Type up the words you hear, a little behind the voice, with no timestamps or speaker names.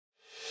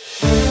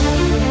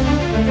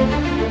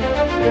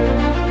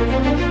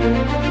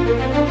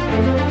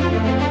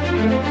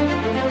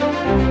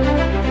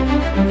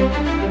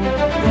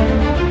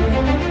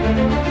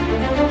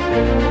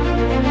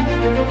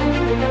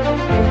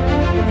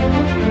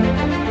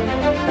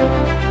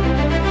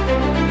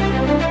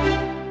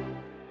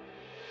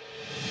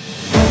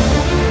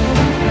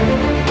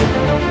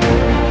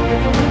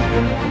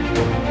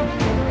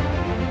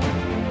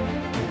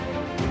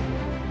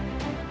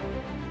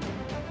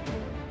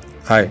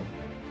Hi,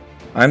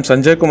 I am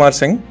Sanjay Kumar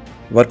Singh,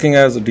 working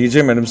as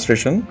DGM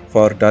Administration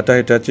for Tata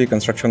Hitachi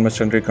Construction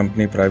Machinery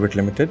Company Private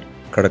Limited,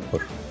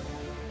 Kharagpur.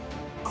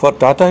 For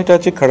Tata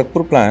Hitachi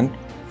Kharagpur plant,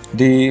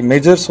 the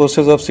major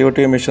sources of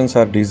CO2 emissions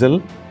are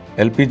diesel,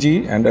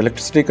 LPG and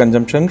electricity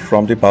consumption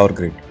from the power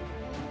grid.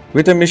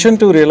 With a mission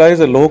to realize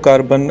a low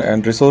carbon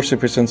and resource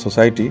efficient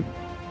society,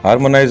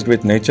 harmonized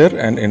with nature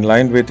and in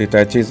line with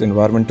Hitachi's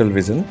environmental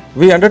vision,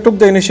 we undertook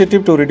the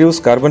initiative to reduce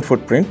carbon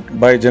footprint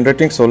by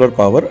generating solar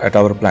power at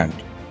our plant.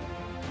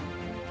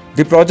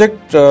 The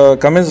project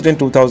commenced in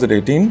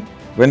 2018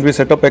 when we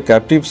set up a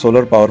captive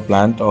solar power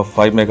plant of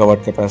 5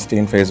 MW capacity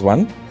in phase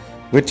 1,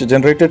 which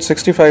generated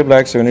 65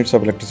 lakhs units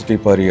of electricity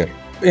per year.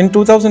 In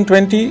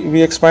 2020,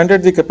 we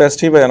expanded the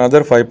capacity by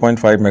another 5.5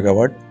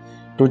 MW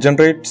to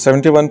generate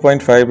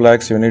 71.5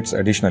 lakhs units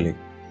additionally.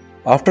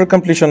 After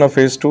completion of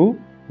phase 2,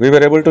 we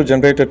were able to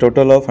generate a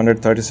total of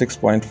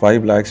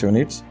 136.5 lakhs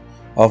units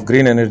of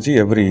green energy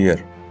every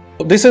year.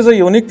 This is a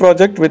unique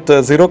project with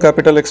zero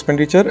capital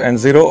expenditure and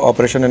zero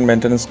operation and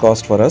maintenance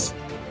cost for us.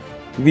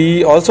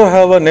 We also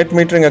have a net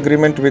metering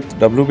agreement with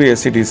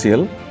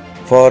WBSEDCL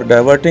for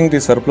diverting the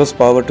surplus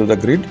power to the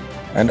grid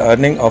and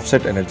earning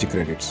offset energy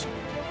credits.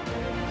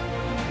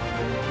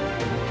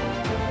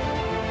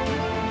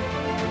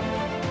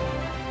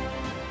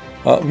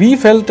 We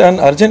felt an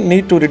urgent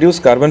need to reduce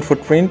carbon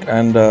footprint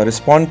and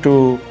respond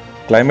to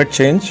climate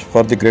change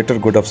for the greater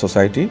good of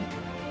society.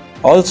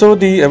 Also,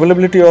 the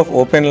availability of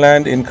open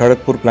land in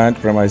Kharagpur plant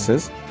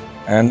premises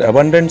and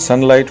abundant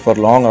sunlight for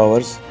long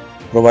hours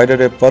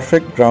provided a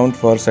perfect ground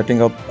for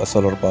setting up a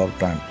solar power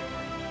plant.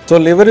 So,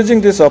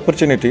 leveraging this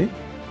opportunity,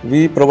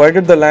 we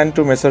provided the land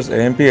to Messrs.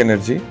 AMP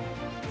Energy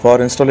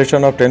for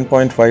installation of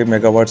 10.5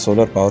 MW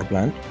solar power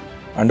plant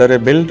under a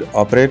build,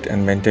 operate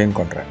and maintain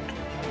contract.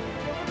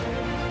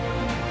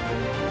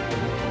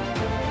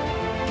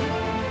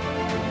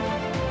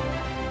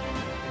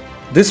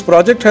 This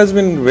project has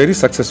been very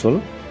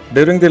successful.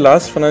 During the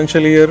last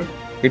financial year,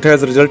 it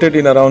has resulted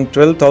in around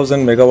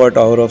 12,000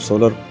 MWh of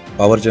solar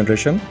power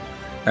generation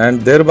and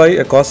thereby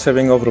a cost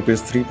saving of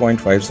Rs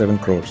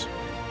 3.57 crores.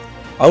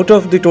 Out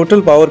of the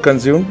total power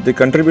consumed, the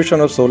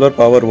contribution of solar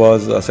power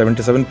was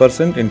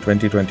 77% in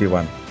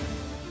 2021.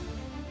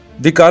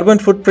 The carbon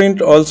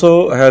footprint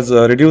also has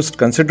reduced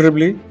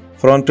considerably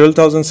from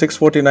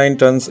 12,649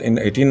 tons in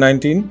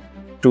 1819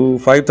 to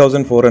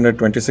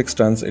 5,426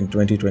 tons in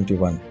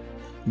 2021.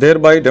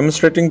 Thereby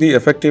demonstrating the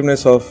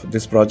effectiveness of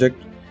this project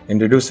in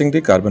reducing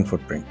the carbon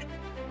footprint.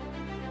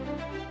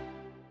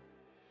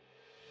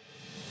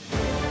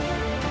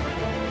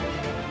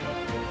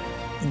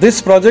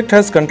 This project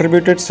has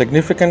contributed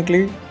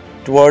significantly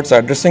towards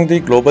addressing the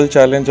global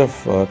challenge of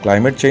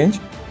climate change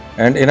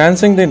and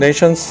enhancing the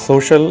nation's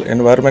social,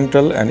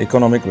 environmental and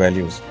economic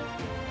values.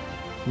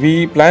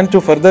 We plan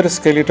to further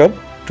scale it up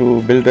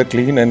to build a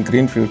clean and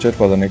green future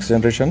for the next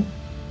generation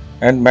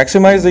and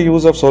maximize the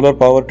use of solar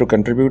power to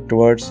contribute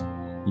towards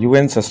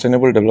UN's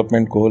Sustainable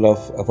Development Goal of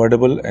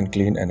affordable and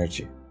clean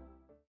energy.